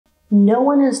No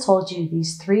one has told you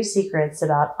these 3 secrets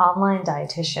about online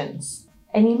dietitians.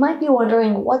 And you might be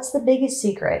wondering, what's the biggest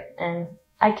secret? And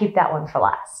I keep that one for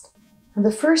last.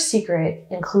 The first secret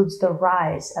includes the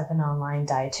rise of an online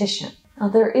dietitian. Now,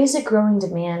 there is a growing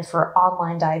demand for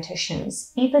online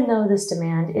dietitians, even though this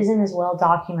demand isn't as well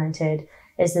documented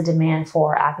as the demand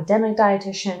for academic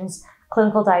dietitians,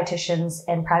 clinical dietitians,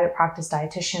 and private practice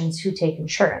dietitians who take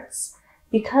insurance.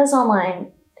 Because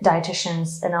online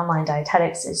dietitians and online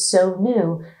dietetics is so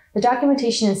new, the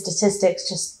documentation and statistics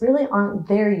just really aren't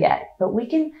there yet. But we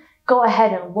can go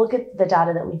ahead and look at the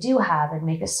data that we do have and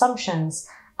make assumptions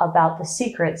about the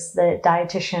secrets that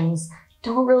dietitians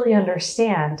don't really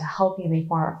understand to help you make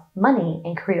more money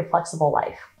and create a flexible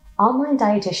life. Online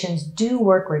dietitians do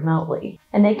work remotely,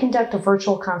 and they conduct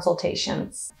virtual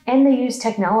consultations, and they use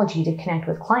technology to connect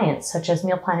with clients, such as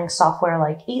meal planning software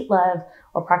like EatLev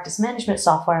or practice management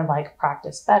software like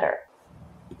Practice Better.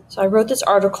 So I wrote this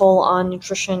article on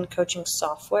nutrition coaching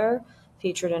software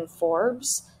featured in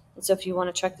Forbes. And so if you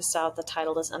want to check this out, the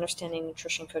title is Understanding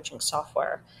Nutrition Coaching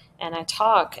Software. And I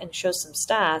talk and show some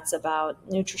stats about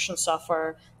nutrition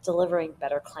software delivering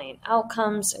better client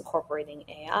outcomes, incorporating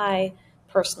AI,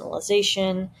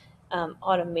 personalization,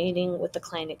 automating with the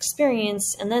client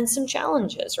experience, and then some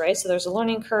challenges, right? So there's a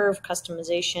learning curve,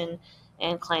 customization,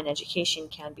 and client education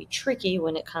can be tricky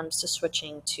when it comes to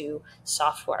switching to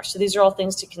software. So these are all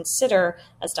things to consider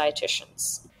as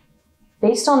dietitians.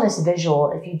 Based on this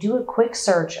visual, if you do a quick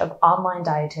search of online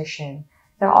dietitian,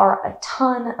 there are a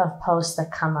ton of posts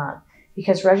that come up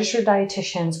because registered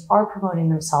dietitians are promoting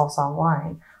themselves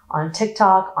online, on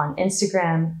TikTok, on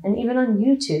Instagram, and even on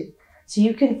YouTube. So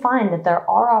you can find that there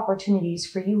are opportunities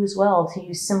for you as well to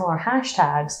use similar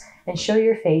hashtags and show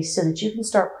your face so that you can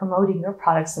start promoting your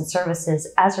products and services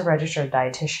as a registered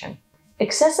dietitian.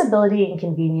 Accessibility and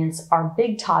convenience are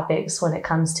big topics when it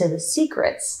comes to the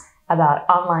secrets about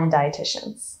online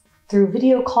dietitians. Through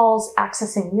video calls,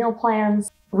 accessing meal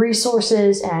plans,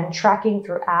 resources, and tracking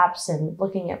through apps and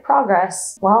looking at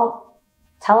progress, well,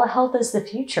 telehealth is the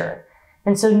future.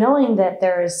 And so knowing that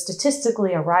there is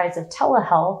statistically a rise of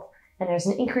telehealth and there's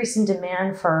an increase in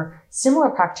demand for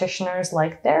similar practitioners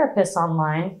like therapists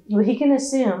online, we can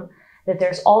assume that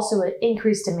there's also an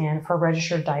increased demand for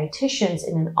registered dietitians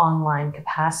in an online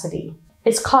capacity.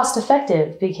 It's cost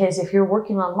effective because if you're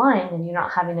working online, then you're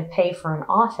not having to pay for an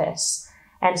office.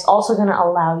 And it's also going to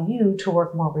allow you to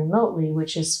work more remotely,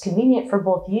 which is convenient for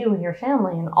both you and your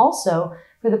family, and also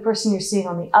for the person you're seeing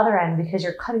on the other end, because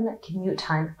you're cutting that commute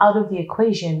time out of the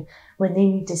equation when they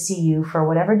need to see you for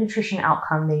whatever nutrition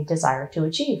outcome they desire to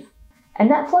achieve. And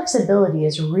that flexibility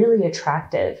is really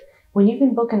attractive when you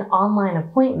can book an online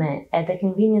appointment at the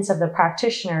convenience of the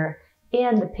practitioner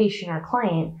and the patient or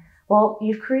client. Well,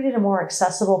 you've created a more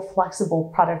accessible,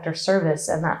 flexible product or service,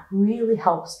 and that really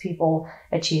helps people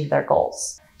achieve their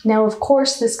goals. Now, of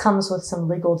course, this comes with some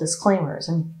legal disclaimers,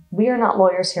 and we are not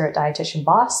lawyers here at Dietitian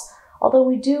Boss, although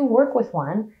we do work with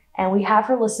one, and we have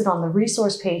her listed on the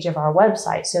resource page of our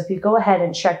website. So if you go ahead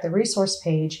and check the resource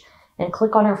page and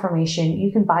click on information,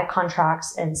 you can buy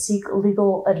contracts and seek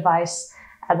legal advice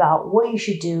about what you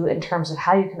should do in terms of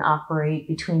how you can operate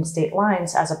between state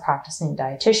lines as a practicing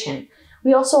dietitian.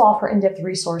 We also offer in-depth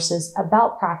resources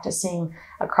about practicing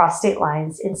across state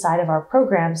lines inside of our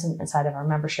programs and inside of our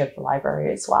membership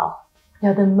library as well.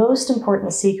 Now, the most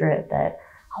important secret that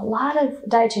a lot of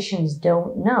dietitians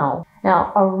don't know.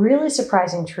 Now, a really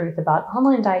surprising truth about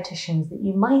online dietitians that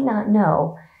you might not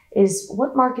know is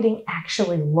what marketing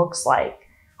actually looks like.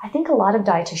 I think a lot of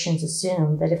dietitians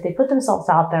assume that if they put themselves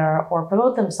out there or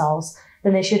promote themselves,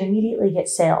 then they should immediately get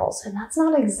sales. And that's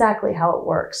not exactly how it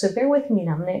works. So bear with me and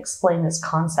I'm going to explain this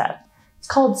concept. It's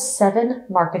called 7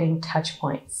 marketing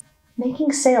touchpoints.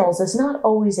 Making sales is not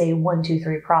always a 1, 2,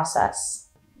 3 process.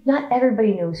 Not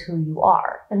everybody knows who you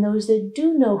are. And those that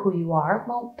do know who you are,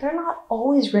 well, they're not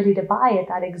always ready to buy at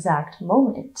that exact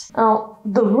moment. Now,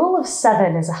 the rule of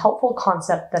 7 is a helpful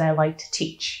concept that I like to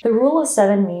teach. The rule of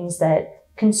 7 means that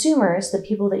consumers, the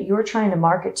people that you're trying to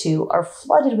market to, are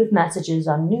flooded with messages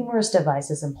on numerous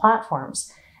devices and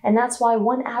platforms. And that's why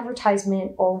one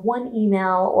advertisement or one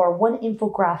email or one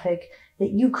infographic that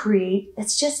you create,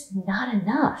 it's just not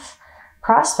enough.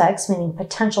 Prospects, meaning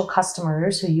potential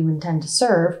customers who you intend to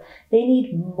serve, they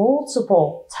need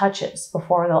multiple touches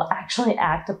before they'll actually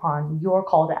act upon your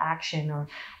call to action or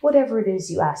whatever it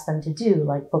is you ask them to do,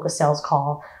 like book a sales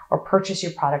call or purchase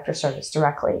your product or service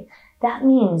directly. That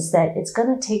means that it's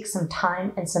going to take some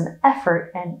time and some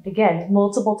effort and, again,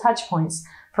 multiple touch points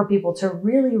for people to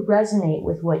really resonate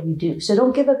with what you do. So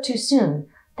don't give up too soon.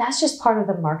 That's just part of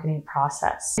the marketing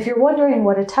process. If you're wondering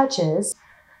what a touch is,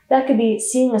 that could be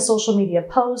seeing a social media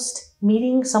post,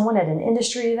 meeting someone at an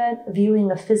industry event,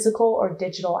 viewing a physical or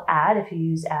digital ad if you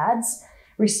use ads,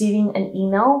 receiving an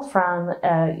email from,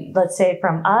 let's say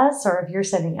from us, or if you're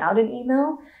sending out an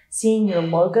email, seeing your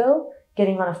logo,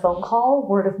 getting on a phone call,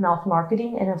 word of mouth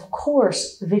marketing, and of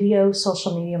course, video,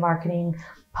 social media marketing,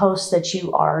 posts that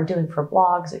you are doing for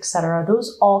blogs, etc.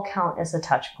 Those all count as a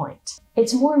touch point.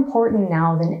 It's more important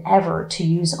now than ever to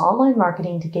use online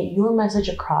marketing to get your message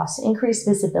across, increase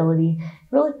visibility,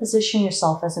 really position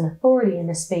yourself as an authority in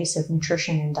the space of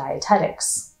nutrition and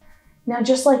dietetics. Now,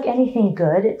 just like anything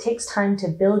good, it takes time to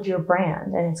build your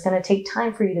brand, and it's going to take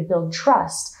time for you to build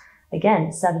trust.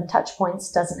 Again, 7 touch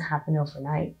points doesn't happen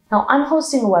overnight. Now, I'm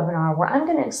hosting a webinar where I'm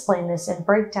going to explain this and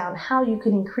break down how you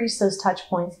can increase those touch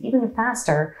points even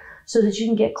faster so that you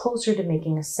can get closer to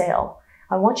making a sale.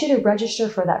 I want you to register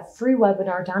for that free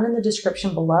webinar down in the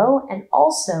description below, and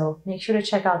also make sure to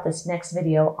check out this next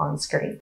video on screen.